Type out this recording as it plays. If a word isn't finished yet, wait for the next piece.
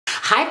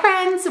Hi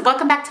friends,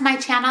 welcome back to my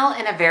channel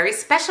and a very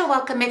special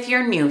welcome if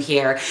you're new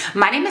here.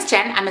 My name is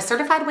Jen. I'm a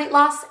certified weight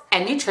loss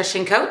and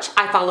nutrition coach.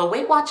 I follow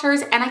Weight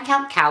Watchers and I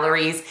count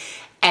calories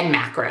and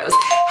macros.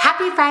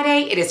 Happy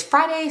Friday. It is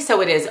Friday, so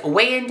it is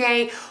weigh-in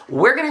day.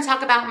 We're gonna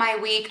talk about my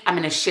week. I'm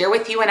gonna share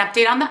with you an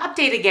update on the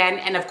update again,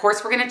 and of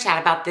course we're gonna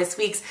chat about this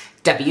week's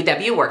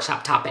WW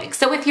workshop topic.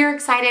 So if you're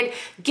excited,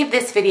 give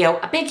this video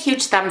a big,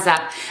 huge thumbs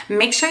up.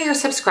 Make sure you're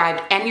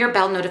subscribed and your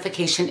bell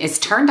notification is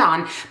turned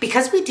on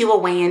because we do a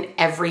weigh-in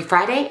every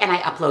Friday and I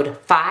upload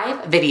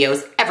 5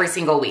 videos every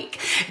single week.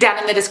 Down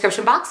in the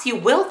description box, you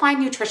will find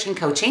nutrition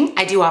coaching.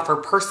 I do offer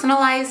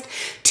personalized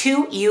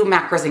to you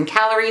macros and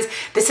calories.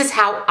 This is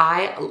how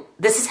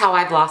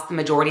I've lost the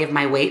majority of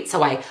my weight,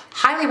 so I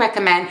highly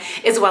recommend,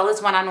 as well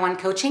as one-on-one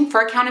coaching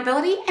for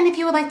accountability and if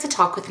you would like to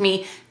talk with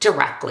me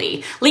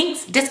directly.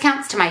 Links,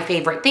 discounts to my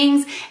favorite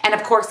things, and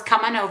of course,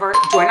 come on over,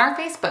 join our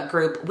Facebook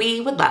group. We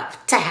would love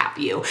to have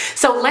you.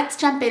 So let's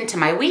jump into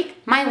my week,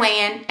 my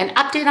weigh-in, an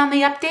update on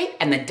the update,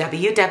 and the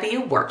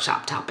WW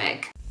workshop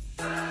topic.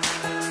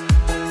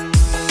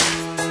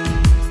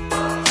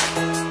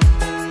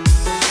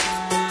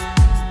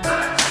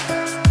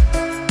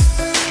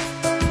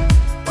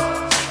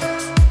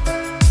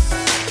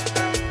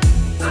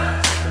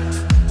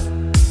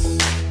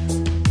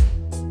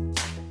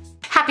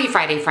 Happy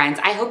Friday, friends.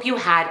 I hope you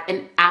had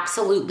an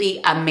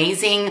absolutely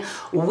amazing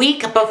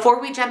week.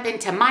 Before we jump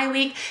into my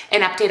week,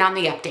 an update on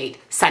the update.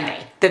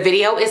 Sunday. The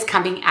video is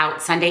coming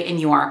out Sunday and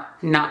you are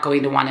not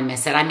going to want to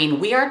miss it. I mean,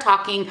 we are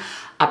talking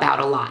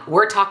about a lot.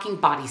 We're talking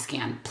body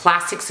scan,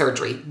 plastic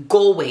surgery,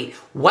 goal weight,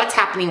 what's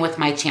happening with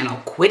my channel,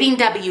 quitting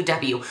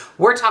WW.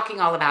 We're talking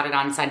all about it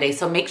on Sunday,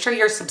 so make sure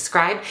you're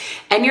subscribed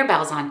and your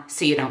bell's on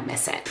so you don't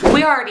miss it.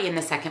 We're already in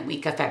the second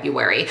week of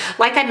February.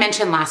 Like I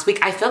mentioned last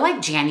week, I feel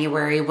like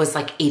January was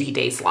like 80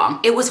 days long.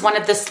 It was one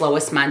of the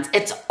slowest months.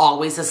 It's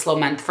always a slow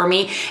month for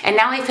me, and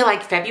now I feel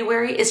like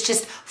February is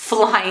just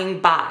flying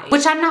by,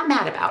 which I'm not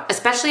mad about.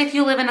 Especially if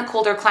you live in a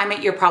colder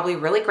climate, you're probably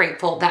really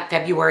grateful that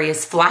February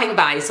is flying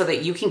by so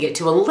that you can get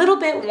to a little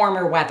bit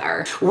warmer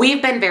weather.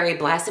 We've been very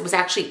blessed. It was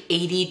actually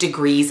 80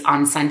 degrees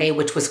on Sunday,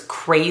 which was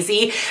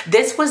crazy.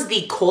 This was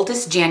the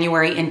coldest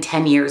January in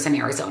 10 years in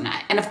Arizona.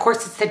 And of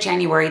course, it's the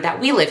January that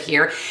we live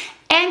here.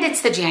 And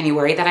it's the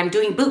January that I'm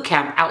doing boot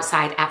camp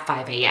outside at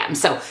 5 a.m.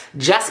 So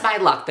just my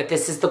luck that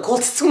this is the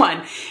coldest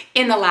one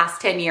in the last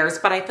 10 years,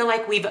 but I feel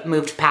like we've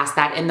moved past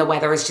that and the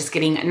weather is just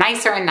getting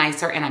nicer and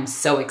nicer, and I'm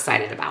so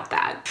excited about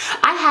that.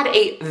 I had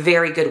a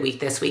very good week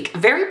this week.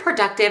 Very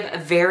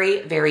productive,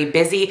 very, very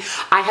busy.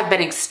 I have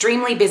been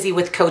extremely busy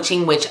with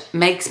coaching, which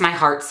makes my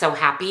heart so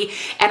happy.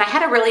 And I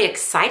had a really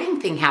exciting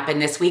thing happen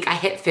this week. I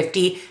hit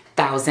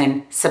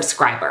 50,000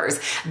 subscribers.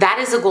 That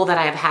is a goal that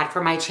I have had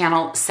for my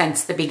channel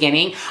since the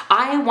beginning.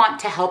 I want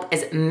to help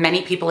as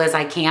many people as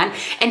I can,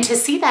 and to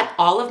see that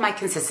all of my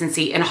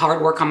consistency and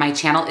hard work on my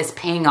channel is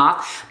paying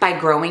off by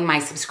growing my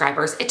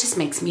subscribers, it just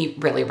makes me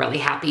really, really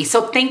happy.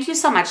 So thank you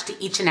so much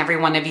to each and every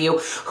one of you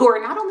who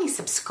are not only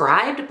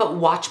subscribed, but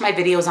watch my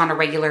videos on a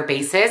regular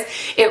basis.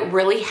 It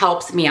really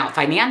helps me out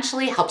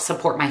financially, helps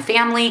support my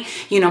family.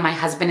 You know, my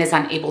husband is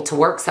unable to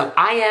work, so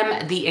I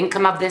am the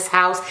income of this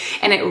house,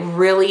 and it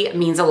really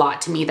means a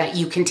lot to me that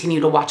you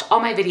continue to watch all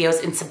my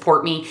videos and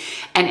support me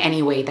in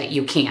any way that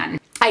you can.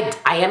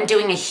 I am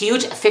doing a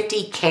huge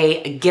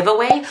 50K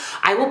giveaway.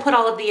 I will put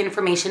all of the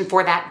information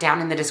for that down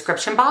in the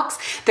description box.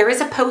 There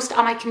is a post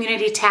on my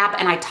community tab,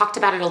 and I talked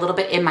about it a little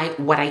bit in my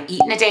what I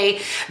eat in a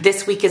day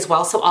this week as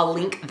well, so I'll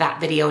link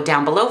that video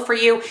down below for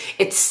you.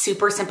 It's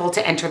super simple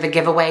to enter the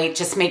giveaway.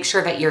 Just make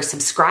sure that you're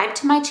subscribed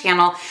to my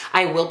channel.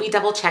 I will be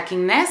double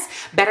checking this.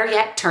 Better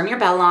yet, turn your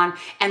bell on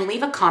and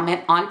leave a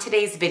comment on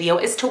today's video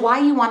as to why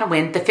you want to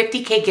win the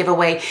 50K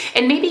giveaway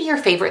and maybe your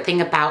favorite thing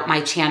about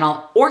my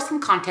channel or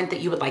some content that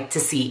you would like to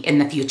see in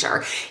the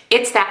future.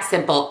 It's that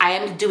simple. I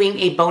am doing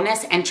a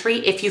bonus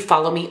entry if you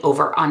follow me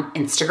over on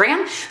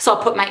Instagram. So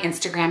I'll put my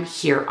Instagram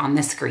here on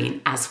the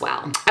screen as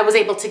well. I was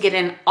able to get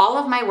in all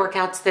of my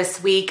workouts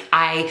this week.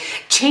 I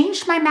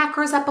changed my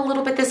macros up a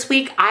little bit this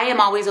week. I am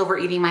always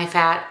overeating my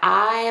fat.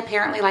 I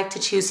apparently like to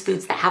choose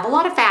foods that have a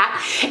lot of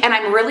fat, and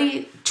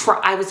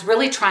I was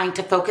really trying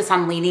to focus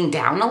on leaning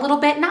down a little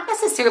bit, not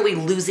necessarily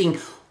losing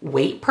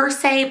weight per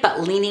se,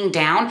 but leaning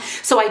down.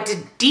 So I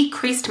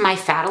decreased my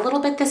fat a little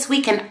bit this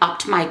week and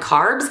upped my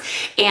carbs,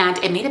 and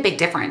it made a big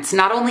difference,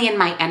 not only in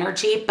my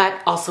energy,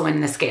 but also in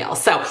the scale.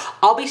 So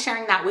I'll be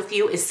sharing that with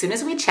you as soon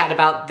as we chat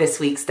about this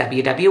week's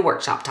WW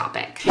workshop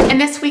topic.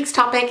 And this week's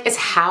topic is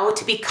how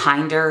to be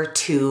kinder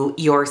to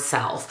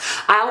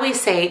yourself. I always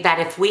say that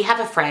if we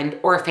have a friend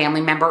or a family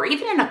member or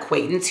even an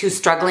acquaintance who's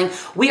struggling,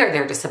 we are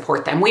there to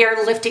support them. We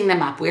are lifting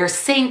them up. We are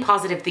saying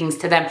positive things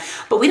to them,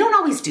 but we don't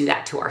always do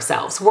that to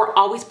ourselves. We're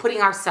always always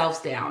putting ourselves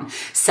down,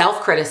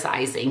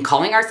 self-criticizing,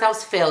 calling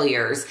ourselves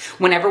failures.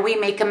 Whenever we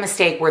make a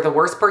mistake, we're the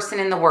worst person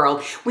in the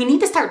world. We need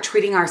to start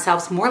treating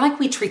ourselves more like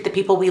we treat the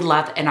people we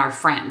love and our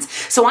friends.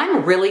 So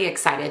I'm really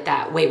excited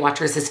that Weight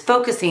Watchers is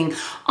focusing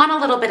on a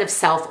little bit of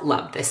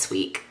self-love this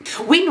week.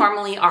 We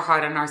normally are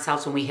hard on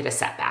ourselves when we hit a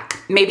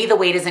setback. Maybe the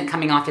weight isn't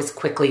coming off as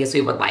quickly as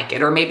we would like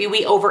it, or maybe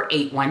we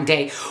overate one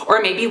day,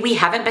 or maybe we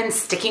haven't been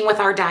sticking with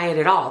our diet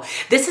at all.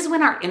 This is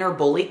when our inner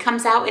bully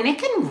comes out, and it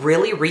can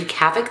really wreak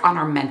havoc on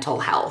our mental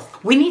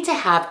health. We need to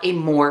have a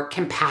more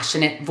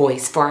compassionate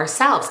voice for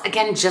ourselves,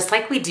 again, just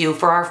like we do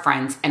for our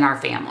friends and our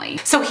family.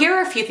 So here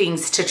are a few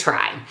things to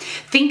try.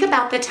 Think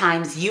about the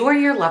times you or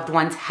your loved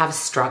ones have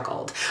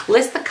struggled.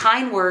 List the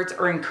kind words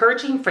or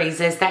encouraging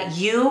phrases that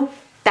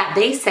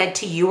they said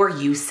to you or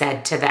you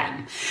said to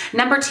them.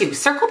 Number 2,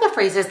 circle the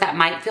phrases that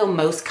might feel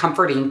most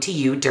comforting to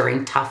you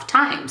during tough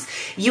times.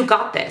 You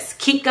got this.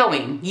 Keep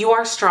going. You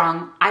are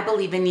strong. I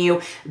believe in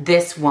you.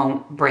 This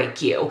won't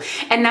break you.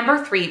 And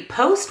number 3,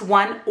 post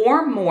one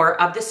or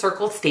more of the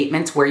circled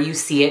statements where you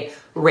see it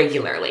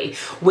regularly.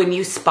 When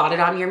you spot it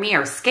on your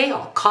mirror,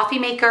 scale, coffee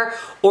maker,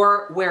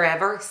 or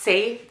wherever,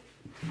 say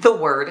the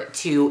word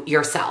to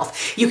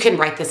yourself. You can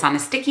write this on a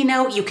sticky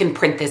note. You can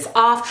print this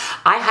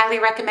off. I highly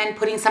recommend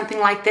putting something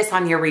like this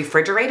on your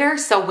refrigerator,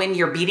 so when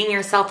you're beating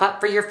yourself up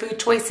for your food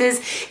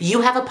choices,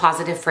 you have a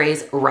positive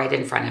phrase right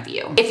in front of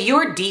you. If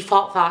your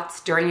default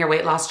thoughts during your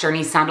weight loss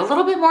journey sound a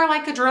little bit more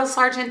like a drill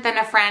sergeant than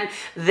a friend,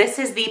 this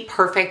is the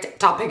perfect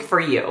topic for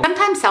you.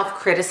 Sometimes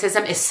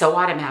self-criticism is so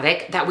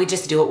automatic that we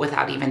just do it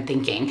without even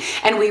thinking,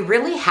 and we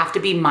really have to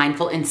be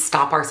mindful and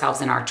stop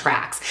ourselves in our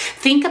tracks.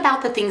 Think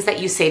about the things that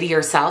you say to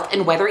yourself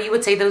and whether you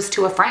would say those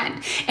to a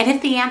friend. And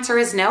if the answer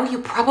is no, you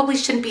probably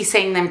shouldn't be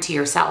saying them to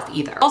yourself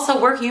either. Also,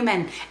 we're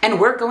human and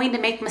we're going to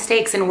make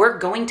mistakes and we're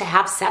going to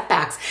have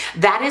setbacks.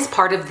 That is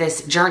part of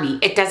this journey.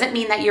 It doesn't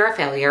mean that you're a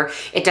failure.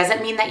 It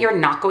doesn't mean that you're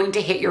not going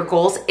to hit your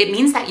goals. It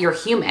means that you're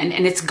human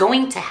and it's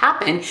going to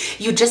happen.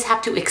 You just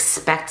have to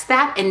expect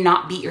that and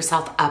not beat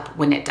yourself up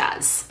when it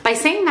does. By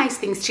saying nice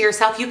things to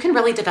yourself, you can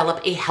really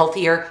develop a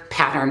healthier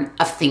pattern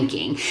of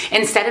thinking.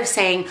 Instead of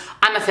saying,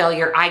 I'm a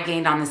failure, I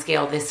gained on the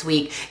scale this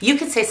week, you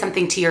could say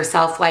something to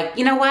yourself like,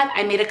 you know what?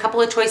 I made a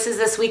couple of choices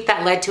this week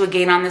that led to a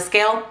gain on the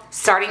scale.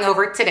 Starting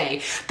over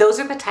today. Those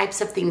are the types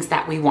of things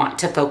that we want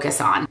to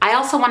focus on. I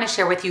also want to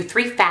share with you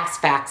 3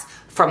 fast facts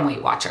from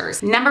Weight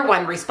Watchers. Number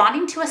 1,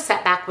 responding to a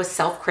setback with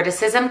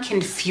self-criticism can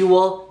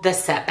fuel the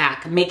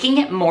setback, making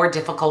it more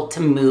difficult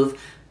to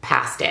move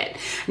past it.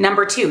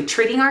 Number 2,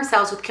 treating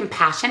ourselves with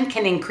compassion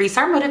can increase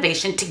our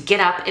motivation to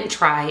get up and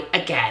try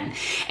again.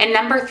 And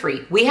number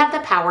 3, we have the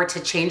power to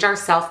change our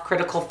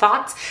self-critical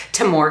thoughts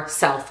to more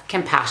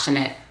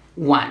self-compassionate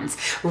ones.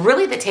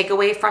 Really, the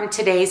takeaway from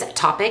today's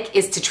topic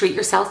is to treat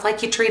yourself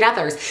like you treat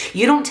others.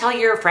 You don't tell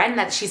your friend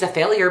that she's a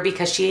failure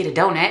because she ate a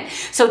donut,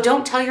 so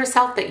don't tell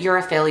yourself that you're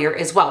a failure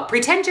as well.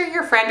 Pretend you're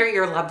your friend or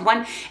your loved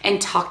one and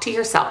talk to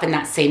yourself in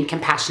that same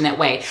compassionate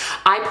way.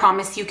 I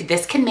promise you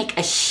this can make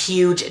a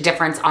huge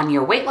difference on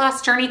your weight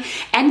loss journey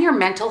and your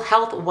mental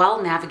health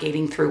while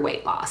navigating through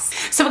weight loss.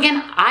 So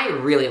again, I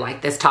really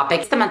like this topic.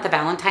 It's the month of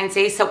Valentine's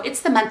Day, so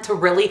it's the month to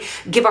really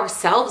give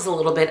ourselves a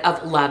little bit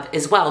of love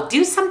as well.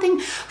 Do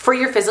something for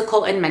your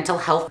physical and mental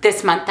health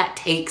this month that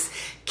takes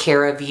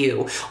care of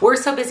you. We're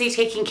so busy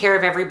taking care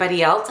of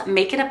everybody else.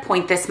 Make it a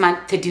point this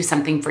month to do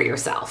something for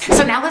yourself.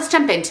 So now let's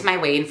jump into my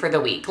weigh-in for the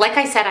week. Like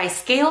I said, I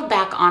scaled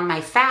back on my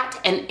fat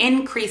and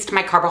increased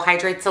my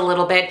carbohydrates a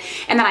little bit,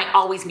 and then I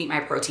always meet my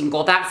protein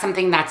goal. That's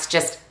something that's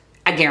just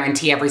a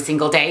guarantee every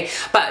single day.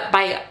 But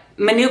by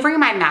maneuvering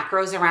my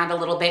macros around a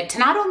little bit to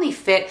not only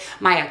fit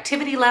my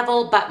activity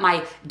level, but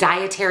my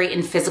dietary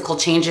and physical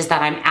changes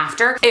that I'm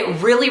after,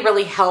 it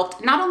really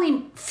helped not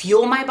only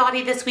fuel my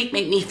body this week,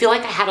 make me feel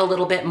like I had a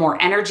little bit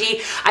more energy.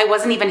 I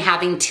wasn't even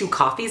having 2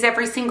 coffees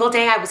every single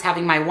day. I was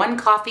having my 1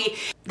 coffee,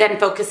 then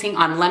focusing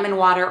on lemon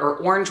water or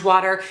orange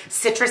water.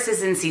 Citrus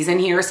is in season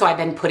here, so I've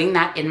been putting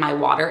that in my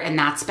water, and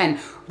that's been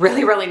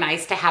really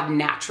nice to have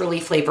naturally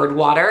flavored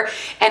water.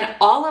 And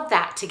all of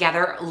that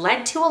together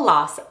led to a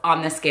loss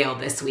on the scale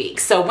this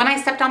week. So when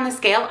I stepped on the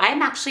scale,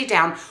 I'm actually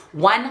down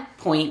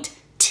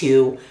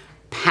 1.2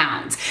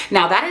 pounds.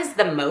 Now that is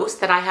the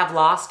most that I have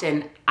lost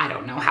in I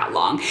don't know how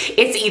long.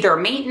 It's either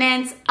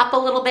maintenance, up a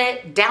little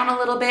bit, down a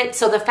little bit.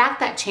 So the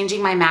fact that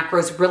changing my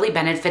macros really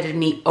benefited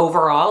me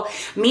overall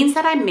means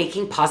that I'm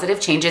making positive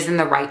changes in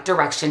the right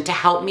direction to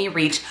help me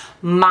reach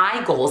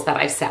my goals that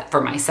I've set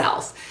for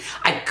myself.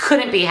 I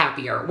couldn't be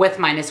happier with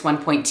minus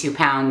 1.2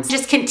 pounds,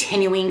 just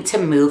continuing to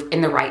move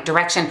in the right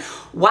direction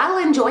while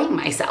enjoying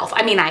myself.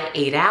 I mean, I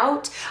ate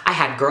out, I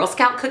had Girl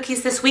Scout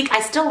cookies this week,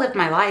 I still lived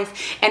my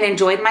life and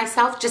enjoyed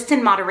myself just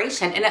in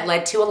moderation, and it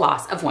led to a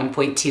loss of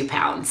 1.2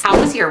 pounds. How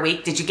was your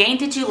week? Did you gain?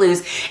 Did you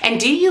lose? And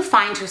do you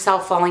find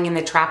yourself falling in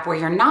the trap where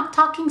you're not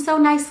talking so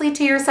nicely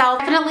to yourself?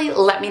 Definitely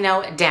let me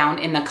know down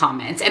in the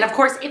comments. And of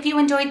course, if you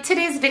enjoyed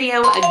today's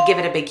video, give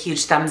it a big,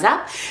 huge thumbs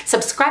up.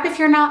 Subscribe if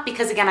you're not,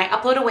 because again, I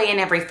upload a weigh-in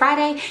every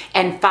Friday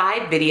and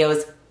 5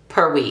 videos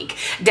per week.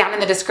 Down in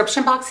the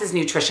description box is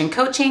nutrition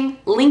coaching,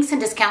 links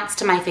and discounts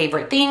to my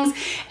favorite things,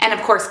 and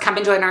of course, come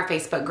and join our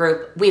Facebook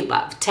group. We'd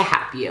love to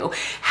have you.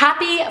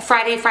 Happy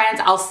Friday, friends.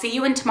 I'll see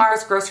you in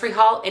tomorrow's grocery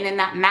haul and in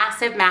that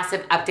massive,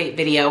 massive update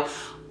video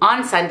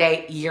on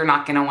Sunday. You're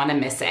not gonna wanna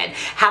miss it.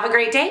 Have a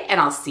great day,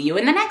 and I'll see you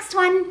in the next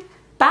one.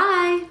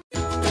 Bye.